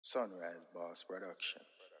Sunrise Boss Production.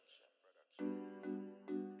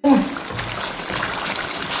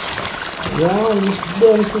 Yeah, it's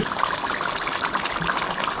done cook.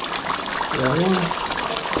 Yeah,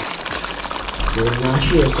 so I'm gonna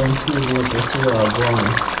share some food with you, see what I'm going.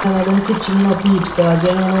 And I'm kitchen my peeps, cause you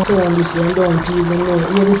know, so on this one don't even know.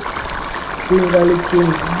 Hear this finger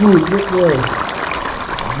licking good, look there.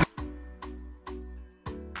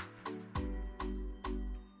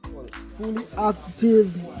 Fully active,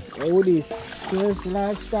 all this Persie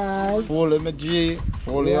lifestyle. Fully my G,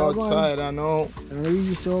 fully Yeah, outside, I know. And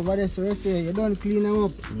we so over there, so you say you don't clean them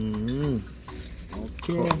up.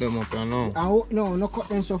 Okay. Cut them up, I know. No, not cut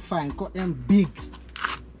them so fine, cut them big.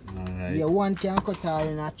 Alright. Yeah, one can cut all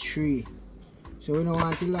in a tree. So we don't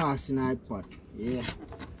want to last in our pot. Yeah.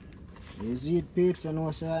 You see it, peeps, you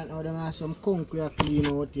know, so right now them have some conch we are clean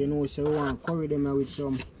out, you know, so we want to curry them with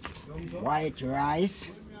some white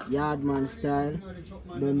rice. Yardman style.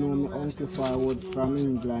 Don't know my uncle forward from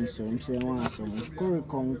England, so I'm saying I want some curry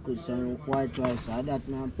conch with some white rice. So that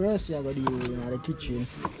man Persie I got to do in the kitchen.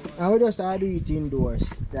 And we just do it indoor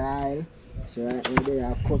style. So right now they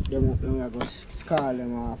are cut them up and we are going to scar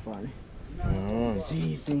them off and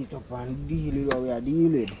season it up and deal with what we are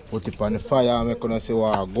dealing with. Put it on the fire and make gonna say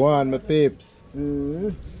what go on, my peeps.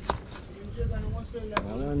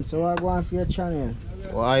 So I go on for your channel.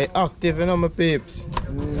 Why active, you know, my peeps?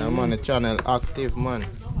 Yeah, man, the channel active, man.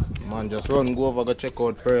 Man, just run, go over, go check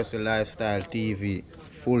out Persie Lifestyle TV.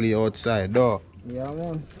 Fully outside, though. Yeah,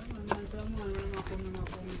 man.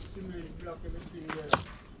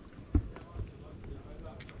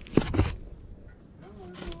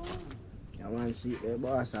 Yeah, man, see the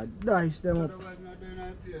boss, I dice them up.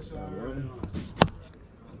 Yeah, man.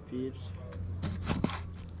 Peeps.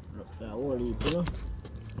 Look, that whole heap, you know.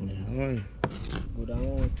 Yeah, man. Good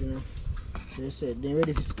amount, you know. So you said they're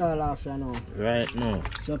ready to scald off you now. Right now.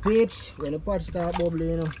 So peeps, when the pot start bubbling,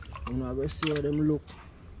 you know, I'm going to see how them look.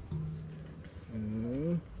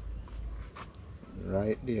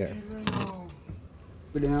 Right there.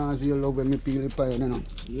 But then as you love when me peel the pine, you know.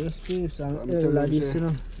 Yes, peeps, and I'm Ella telling you, this, you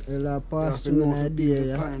know. Ella pass You through have an to idea, peel the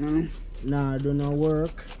yeah. pine, you know. Nah, do not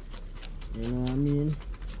work. You know what I mean?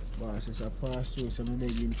 Boss is a pass through some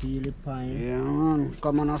begging peel the pine. Yeah, man.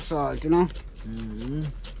 Come on, salt, you know.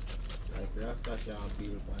 Like Rasta can't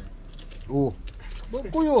peel pine. Oh.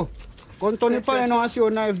 But kuyo, come to the pine and see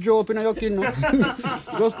your knife drop in your kin, no?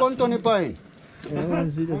 Just come to the pine. Yeah,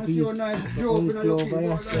 man, see the And see piece. your knife drop in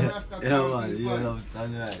your kin. Yeah, man, you love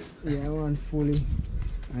sunrise. Yeah, man, fully.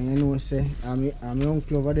 And you know, say, I'm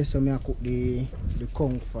uncle over there, so I cook the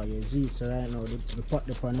conch for you. See, so right now, the pot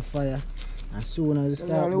upon the fire. As soon as it Tell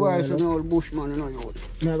start all the wives boiling and up, all bushman, you know,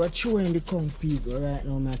 you. I go chewing the conch pig. Right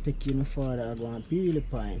now, I take you no further, I go and peel the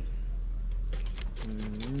pine.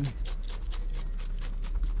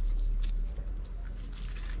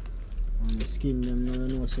 And skim them now,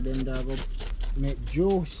 you know, so then they go make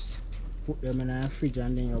juice. Put them in the fridge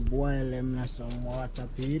and then you boil them in some water,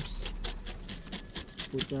 peeps.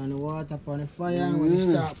 Put on the water upon the fire and when you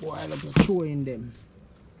start boil up, you're chewing them.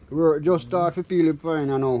 Work just start to peel the pine,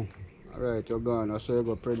 you know. Alright, you're gone. So you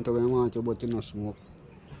go print when you want to, but you no smoke.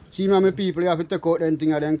 See, my people, you have to take out them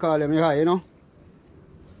things and then call them high, you know.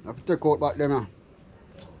 You have to take out back them,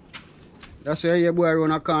 That's why your boy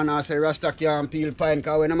run a corner and say Rasta can't peel pine,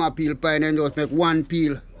 because when them a peel pine, then just make one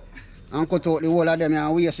peel and cut out the whole of them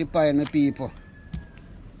and waste the pine, my people.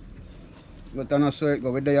 But I know so it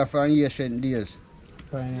go, we're there for ancient days.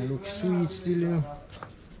 Pine look sweet still, you know.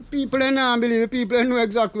 People don't believe it, people know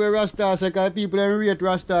exactly where Rasta is, because people don't rate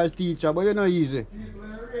Rasta as teacher, but you know easy.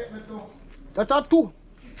 That's a two.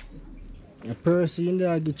 A Persie in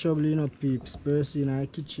there get trouble, you know, peeps. Persie in our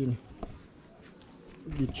kitchen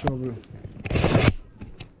get trouble.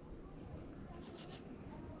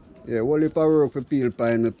 Yeah, whole heap of work for peel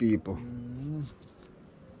pine, my people.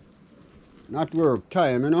 Not work,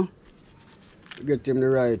 time, you know. Get him the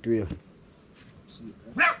right way.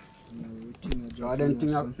 Them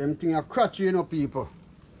thing are crutchy, you know, people.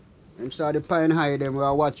 Them saw the pine high, them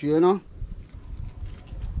will watch you, you know.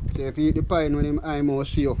 So if you eat the pine when him eye more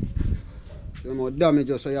see you, you more damage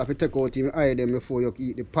you, so you have to take out him eye them before you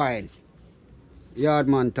eat the pine.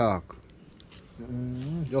 Yardman talk.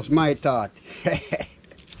 Just my thought. Yeah,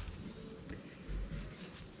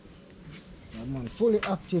 man, fully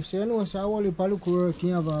active, so you know, so I will look work,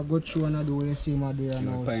 you have a go through and do what you see my do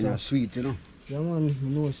now. Pine are sweet, you know. Yeah, man, you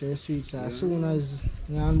know, so it's sweet, so as soon as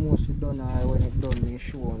you almost done, when it's done, you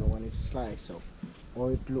show when it's sliced up, how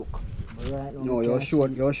it look. But right now, No, you show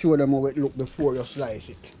them how it look before you slice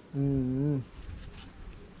it.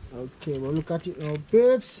 Okay, well look at it now,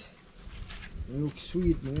 babes. It looks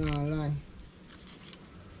sweet, I'm not gonna lie.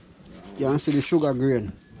 You can see the sugar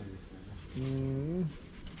grain.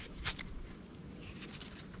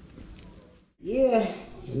 Yeah,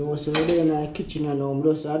 you know, so we're there in the kitchen and now,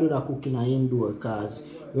 just I do the cooking indoor because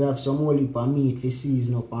we have some whole heap of meat for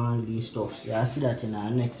season up and all these stuff. So I see that in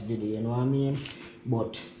our next video, you know what I mean?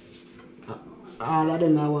 But all of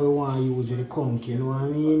them are what you want to use with the conch, you know what I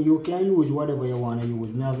mean? You can use whatever you want to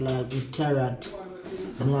use. I have like the carrot,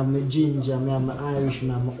 I have my ginger, I have my Irish, I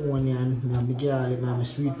have my onion, I have my garlic, I have my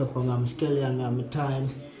sweet pepper, I have my scallion, I have my thyme,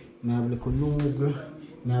 I have the nougat,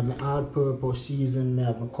 I have my all-purpose season, I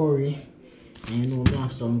have my curry. And you know, I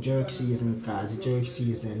have some jerk season because the jerk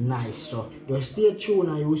season nice. So just stay tuned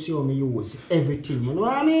and you see how I use everything, you know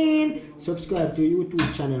what I mean? Subscribe to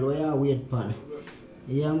YouTube channel where you wait pan.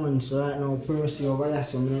 Yeah man, so right now Persie over here,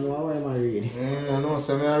 so I don't know what I read. I know,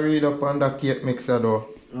 so I read up on the cake mixer though.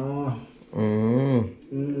 Oh.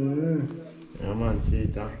 Yeah man, see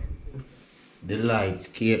it, huh? Delights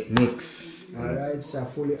cake mix. Alright, so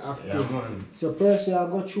fully active. Yeah man. So Persie, I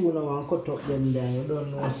go through now and cut up them there. You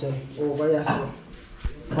don't know, say over here, so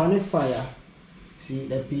on the fire. See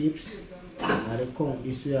the peeps? And the conch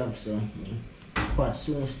this we have, so pot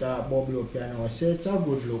soon start bubble up here now. So it's a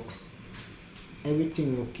good look.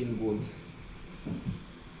 Everything looking good.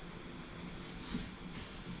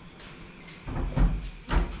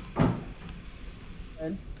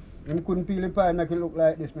 And him couldn't peel the pie make it look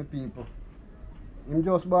like this, my people. Him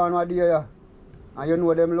just born one day, yeah. And you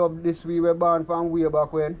know them love this we were born from way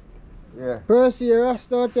back when. Yeah. Persie,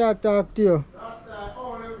 Rasta talk to you.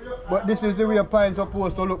 But this is the way a pine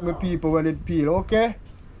supposed to look, my people, when it peel, okay?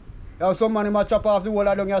 Now some man might chop off the whole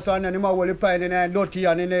of down your son and him hold the pine in and dirty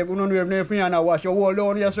and in you don't know if you and wash your whole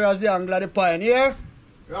down here so as the angle of the pine, yeah?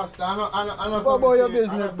 Rasta, I know What about your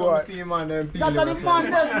business, boy? see man them peel That's the man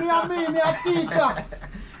that me and me a teacher.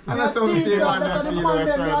 I know some see man them peel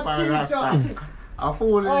yourself and Rasta. A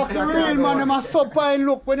fool is the real man, them a so pine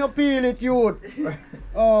look when you peel it, youth.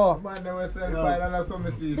 Oh. Man, they will sell pine and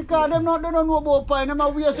some see. Because they don't know about pine, them a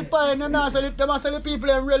waste the pine, them a sell the people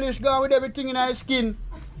and relish gone with everything in their skin.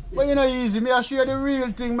 But you know easy, me I show you the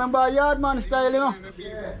real thing, remember yard man style, you know?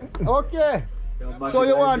 Okay. So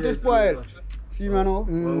you want to spoil? See me now?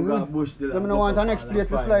 Them no want the next plate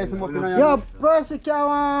to slice him up in your Yo, Persie,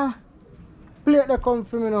 can plate that come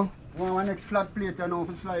for me now? one next flat plate you know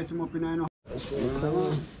to slice him up in your know.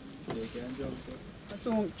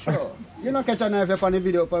 Sure. You don't catch a knife up on the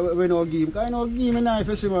video when no give. Because you no give me a knife,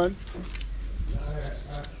 you see man.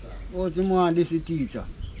 What's the man this is teacher?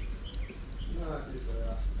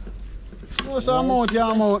 What's the amount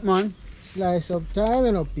your amount, man? Slice up time,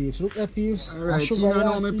 you know, peeps. Look at peeps. Alright, see you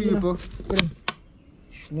know me people.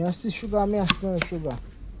 Me I see sugar, me I smell sugar.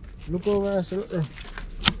 Look over there, so look there.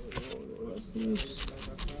 Peeps.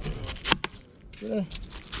 Yeah.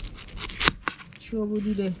 Sure we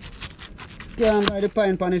did it. Can't buy the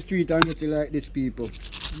pine on the street and get it like this, people.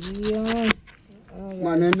 Yeah.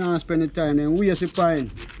 Man, they not spend the time, they waste the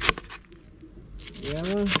pine. Yeah,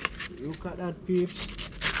 man. Look at that, peeps.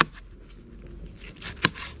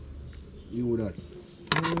 You that.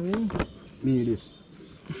 Me this.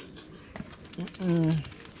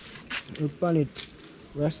 Look on it.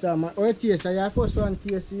 Rastaman. Oh, taste. I have first one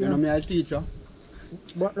taste. You know me a teacher.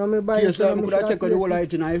 But now me buy Taste it. So like I could have checked out the whole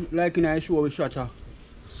light like in a show with Shatter.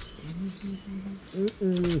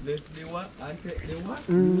 Lift the one and take the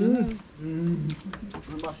one.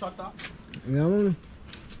 Remember Shatter? Yeah, man.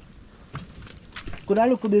 Could I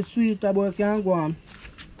look a bit sweeter, but I can't go on.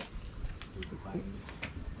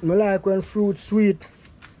 I like when fruit sweet.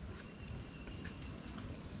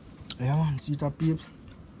 Yeah, man, see that peeps.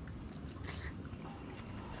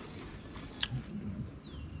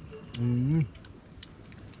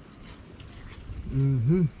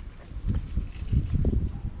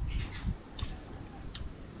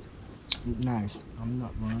 Nice, I'm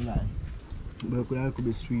not gonna lie. But it could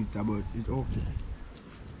be sweeter, but it's okay.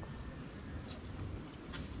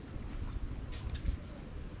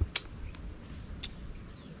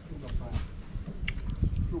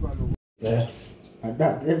 Yeah. And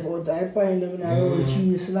that effort I find them in a roll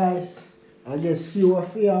cheese slice. I guess few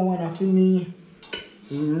of you and one for me.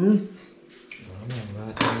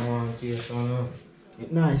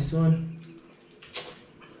 Nice one.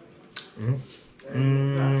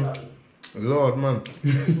 Lord man.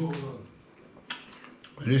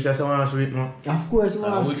 This is one sweet man. Of course,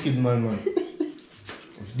 man. Wicked man.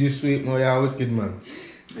 If this sweet man, you're a wicked man.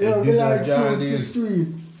 Yeah, This like is John fruit this. sweet.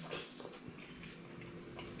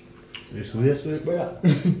 This way sweet, brother. I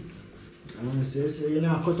want to say, so you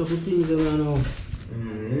know, cut up the things around now.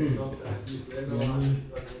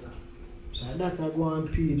 So that I go on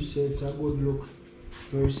peeps, so it's a good look.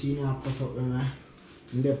 Persie now cut up them,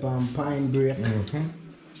 in the pine break.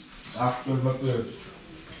 After my peeps.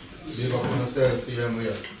 Big up on yourself, see them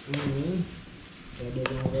here. So they're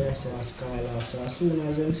going to rest and skull off. So as soon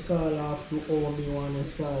as them skull off to all the one and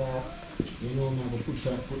skull off, you know I'm going to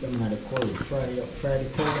put them in the curry. Fry the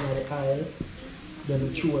curry in the oil. Then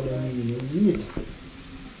we chew them in the zit.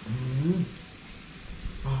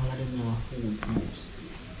 All of them are food peeps.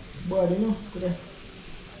 But you know, look at that.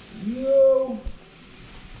 Yo!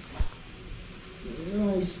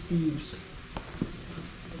 Nice peeps.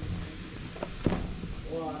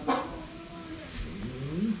 Wow.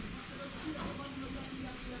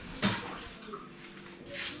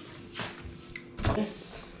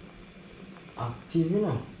 Yes. Active, you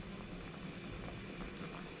know.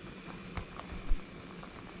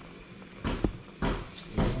 You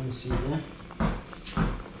can see that.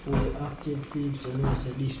 Fully active peeps, and now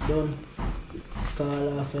say this done.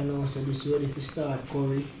 Skull off, and now say this ready for start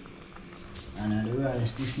curry. And the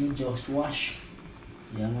rice, this need just wash.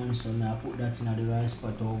 Yeah man, so I put that in the rice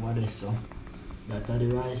pot over there, so that's the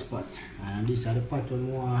rice pot. And this is the pot when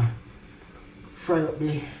we want fry up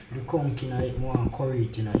the conch in it, more curry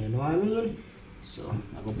it in it, you know what I mean? So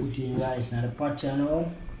I go put in rice in the pot you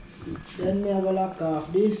know. Then I go lock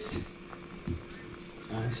off this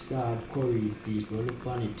and start curry it, please. Go look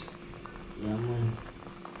on it. Yeah man.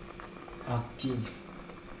 Active.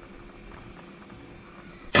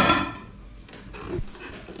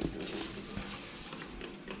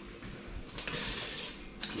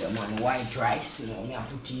 Yeah man, white rice, you know, I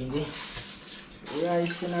put in the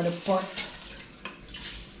rice in the pot.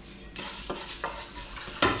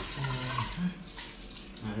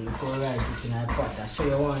 And look how rice is in the pot. That's so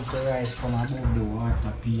you want the rice come above the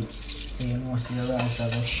water peeps. So you know see the rice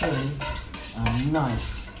has a shine and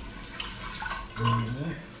nice. So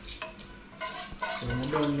I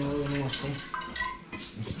don't know, you know, see.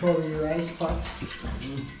 Store the rice pot.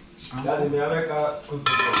 Daddy, me I make a cook.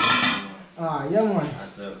 Ah, yeah man. I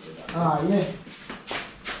serve to that. Ah, yeah.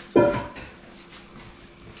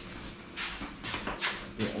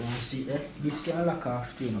 Yeah, you see there? This can lock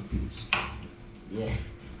off too, no peeps. Yeah.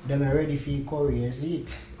 Them are ready for your curry, you see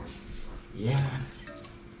it? Yeah man.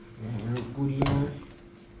 Yeah, look good here man.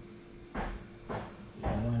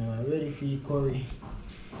 Yeah man, you are ready for your curry.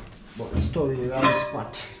 But the store the rice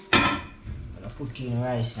pot. When you put in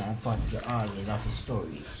rice in a pot, you always have to store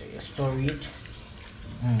it. So you store it.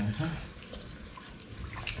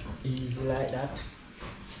 Easy like that.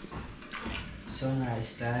 So nice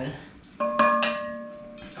style.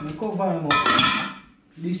 I'm going to cover him up.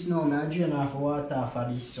 This now, I drain off water for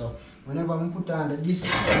this. So whenever I put on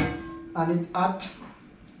this and it hot,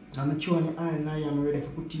 I'm throwing the iron now. I'm ready to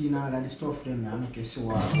put in all of the stuff. Then I make it so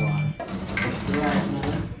hot. Right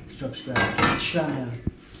now, subscribe to the channel.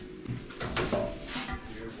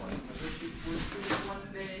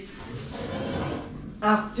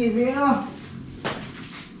 Active, you know?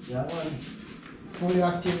 Yeah man, fully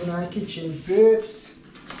active in our kitchen peeps.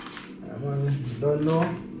 Yeah man, don't know.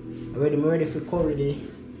 I'm ready for curry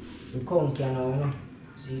the conch now, you know.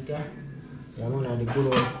 See it there? Yeah man, the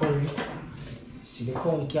good old curry. See the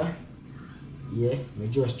conch here? Yeah, I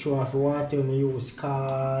just throw off the water, I use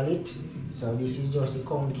scarlet. So this is just the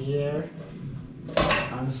conch here.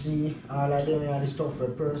 And see all of them are the stuff for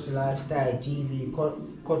Persie Lifestyle TV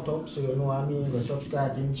cut up, so you know what I mean. Go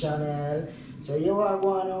subscribe to the channel. So you are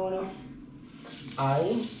going on.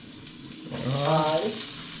 I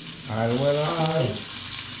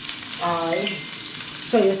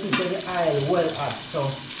so you see the oil well hot. So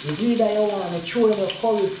it's either you want to throw the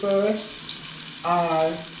curry first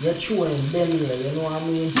or you're throwing them here, you know what I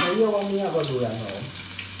mean? So you want me to go do that now.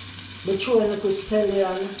 I throw a little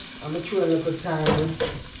scallion and I throw a little thyme.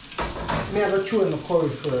 I go throw in the curry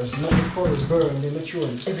first, make the curry burn, then I throw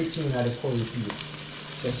in everything in the curry piece.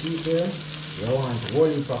 So see there? You want a whole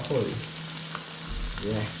heap of curry.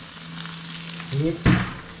 Yeah. See it?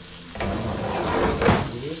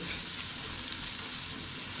 This.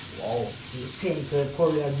 Wow. See the same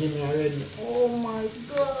curry I give me already. Oh my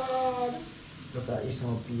god. Look at this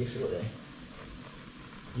now peeps right there.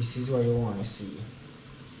 This is what you want to see.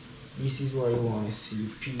 This is what you want to see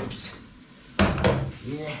peeps.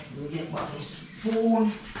 Yeah, let me get my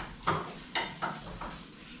spoon.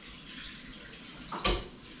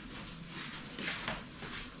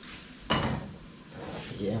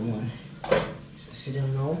 Yeah man, so see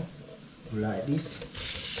them now, like this.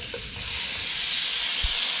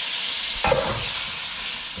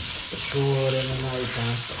 Show them now you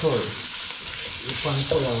can stir. You can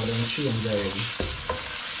color them change already.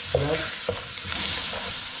 Right?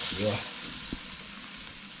 Yeah.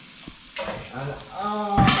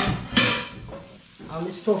 And I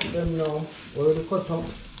stuff them now. Already cut up.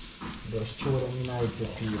 Just throw them in the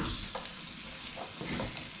peeps.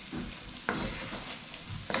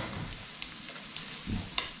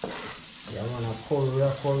 Yeah, man, a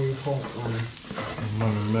curry punk, man.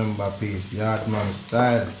 Man, remember peeps, yard man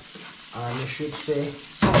style. And you should say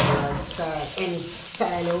something style, any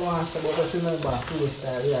style you want, but just remember food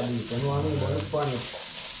style you do. You know what I mean? But look on it.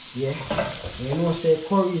 Yeah. You know say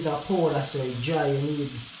curry is a powder, so it's dry, you need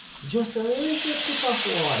just a little tip of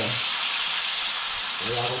water. We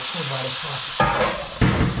have to cover the pot.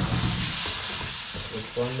 Look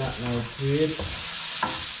on that now, please.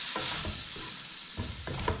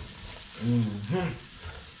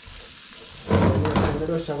 So we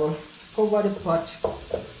just have to cover the pot.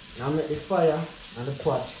 Now make the fire and the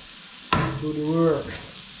pot do the work.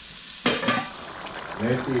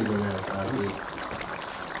 Let's see when I start it.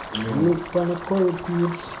 Look on the curry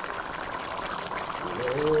peeps.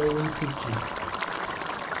 Oh, pretty.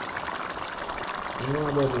 You know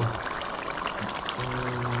about it.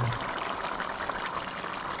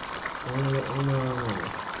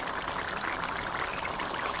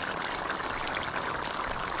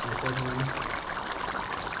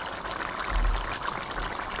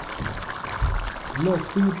 Enough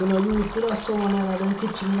people are used to that sound in the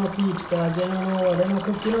kitchen, no peeps, because they don't know what they're not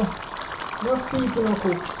cooking. Enough people don't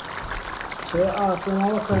cook. So you ask them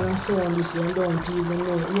what kind of sound this one don't even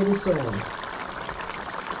know, hear the sound.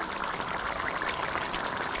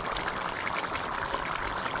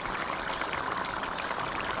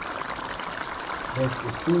 That's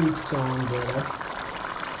the food sound, brother.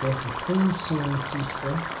 That's the food sound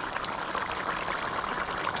system.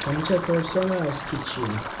 Come check out Sunrise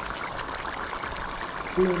Kitchen.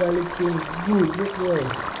 Things are looking good, look boy.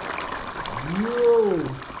 Yo!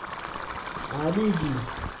 I did it.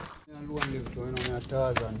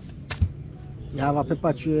 You have a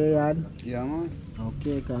pepper tree in your yard? Yeah, man.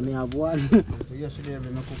 Okay, because I have one. So yesterday I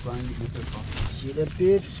cook and eat the pepper. See the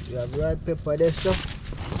peeps? We have ripe pepper there, so.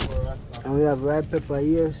 And we have ripe pepper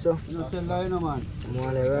here, so. You don't tell lie, no, man. I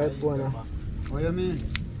want the ripe one. What you mean?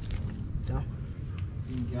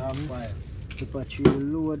 Yeah. Pepper tree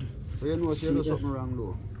load. So you know, so you do something wrong,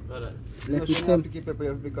 though. Left You his have stem. to keep pepper, you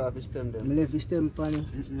have to pick off his stem, I then. left his stem on it.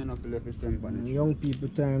 You know, left his stem on it. Young people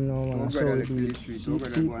time now, man. That's how we do it. See, Don't go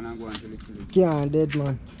people and go until it's finished. can't dead,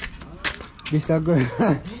 man. This a girl.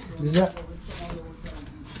 This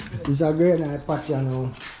a girl in a pot, you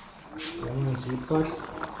know. You know, see pot.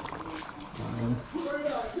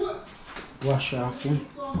 Wash off him.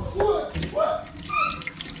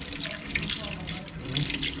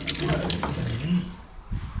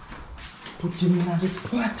 Put him in the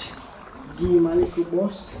pot. Give him a little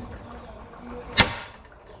bus.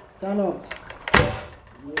 Turn up. Yes,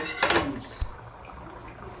 please.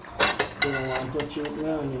 Don't want to touch it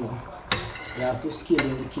now, you know. You have to scale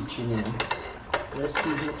in the kitchen, you know. Let's see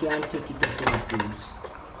if we can take it up in the please.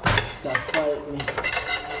 That fight me.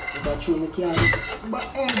 If I show me can, but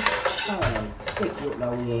alright, take it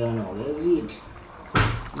that way, you know. You see it?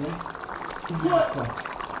 Yeah?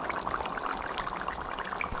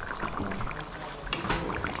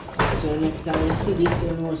 So next time you see this,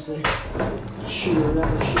 you know, say,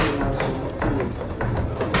 share some food.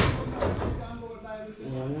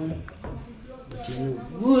 Yeah, man. But you look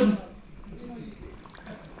good.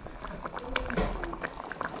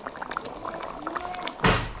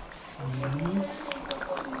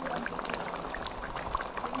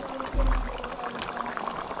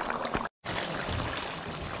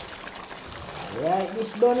 Right,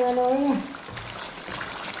 this done you know.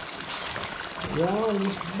 Yeah,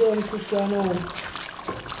 this done cook you know.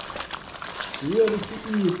 Ready to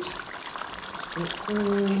eat.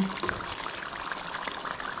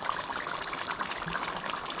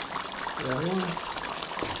 Yeah, man.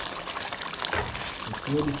 It's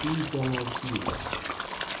ready to eat on our feet.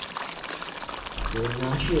 So I'm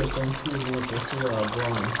going to share some food with you see how I'm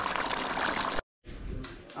going.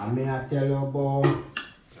 I may tell you about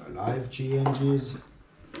life changes.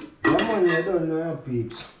 Yeah, man, you don't know your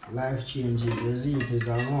peeps. Life changes, you see it is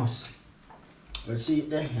a must. But see it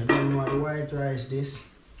there, you don't know the white rice this.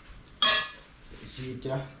 You see it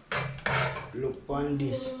there? Look on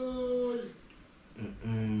this.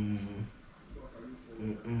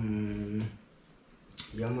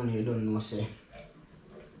 Yeah, man, you don't know, say.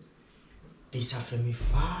 This is for my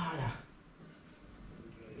father.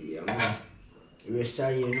 Yeah, man. The rest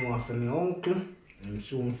of you know for my uncle. I'm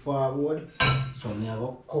soon forward. So I have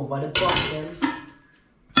to cover the pot then.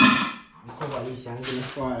 And cover this and give my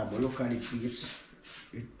father. But look at the peeps.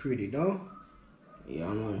 It's pretty though. Yeah,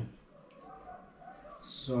 man.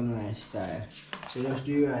 Sunrise style. So just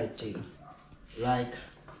do the right thing. Like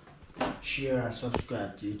share and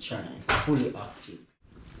subscribe to the channel. Fully active.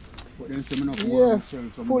 But then say me not Yeah,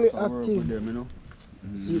 so fully I work active. with them, you know.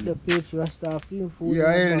 See the page we start film food. Yeah,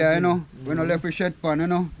 earlier, you know. We no left with shed pan, you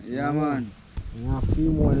know. Yeah, man. Yeah,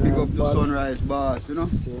 film one. Big up to Sunrise Boss, you know.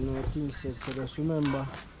 So no things said, so just remember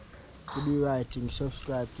to do right thing,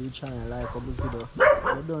 subscribe to the channel, like up the video.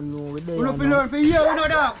 I don't know where they We are not now. learn for you, we know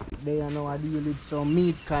that. They are now I deal with some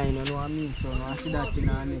meat kind, you know what I mean? So now I see that in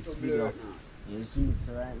our next video. You see it,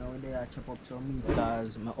 so right now they are chop up some meat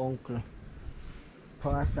because my uncle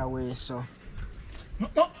passed away, so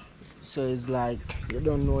it's like, you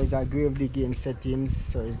don't know, it's a grave digging settings,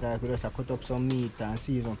 so it's like we just cut up some meat and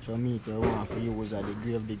season up some meat we want for use at the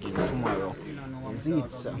grave digging tomorrow. You see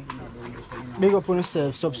it, so big up on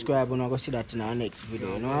yourself, subscribe, and I'll go see that in our next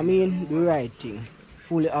video, you know what I mean? Do the right thing,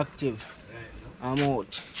 fully active. I'm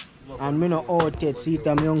out. And me not out yet, see it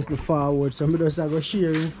my uncle forward, so I just go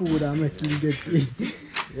sharing food and make him get it.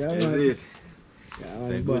 Yeah, man. Is it? Yeah,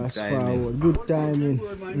 man, boss forward. Good timing.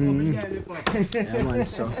 Yeah, man,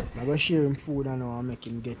 so I go share him food and I'll make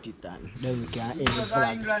him get it and then we can end the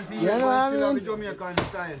vlog. Yeah, man. Jamaican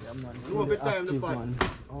style. Yeah, man. You have a time Active to pot. one.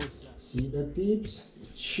 Outside. See the peeps?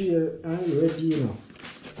 Share and ready, you know.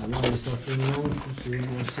 And now it's up in my uncle, so you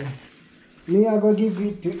know, so. Me, I go give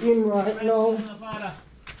it to him right now.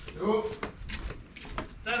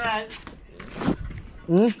 Alright.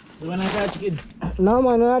 Hmm? You wanna catch chicken? No,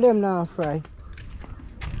 man, none of them now fry.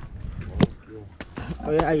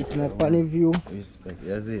 Oh, yeah, it my funny view. Respect,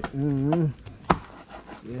 yes it.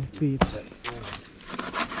 Yeah, peeps.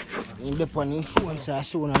 The funny phone, so as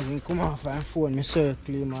soon as he come off and phone me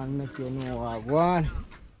circle him and make you know what I want.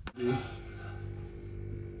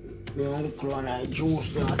 My uncle and I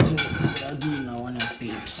juice that thing. I give now one of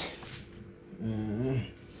peeps.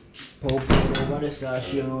 Pop over there, so I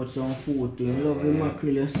share out some food to him. Lovely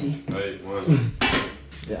mackerel, you see. Right, one.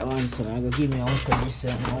 That one, so I go give me uncle this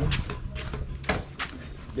now.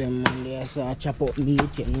 Then man there, so I chop up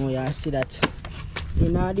meat, you know, you see that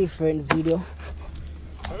in a different video.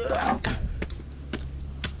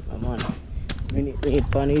 Come on, minute wait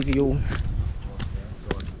for the view.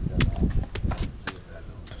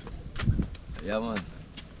 Yeah, man.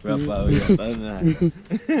 Proper way, son.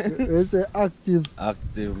 It's active.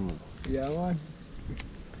 Active, man. Yeah, man.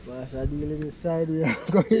 Boss, I deal in the side we are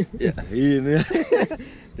going. Yeah, in, yeah.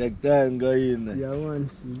 Take time, go in. Yeah, man,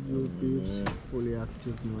 see you peeps. Fully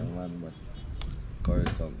active, Yeah, man. man, but curry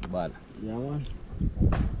come bad. Yeah, man.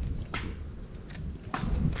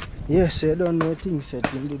 Yes, I don't know things that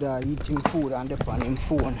him did eating food and upon him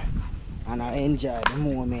phone. And I enjoy the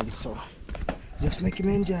moment, so just make him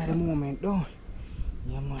enjoy the moment, though.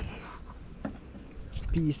 Yeah, man.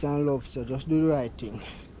 Peace and love, so just do the right thing.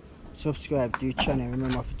 Subscribe to the channel,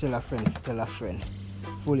 remember to tell a friend,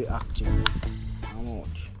 Fully active. I'm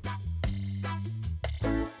out.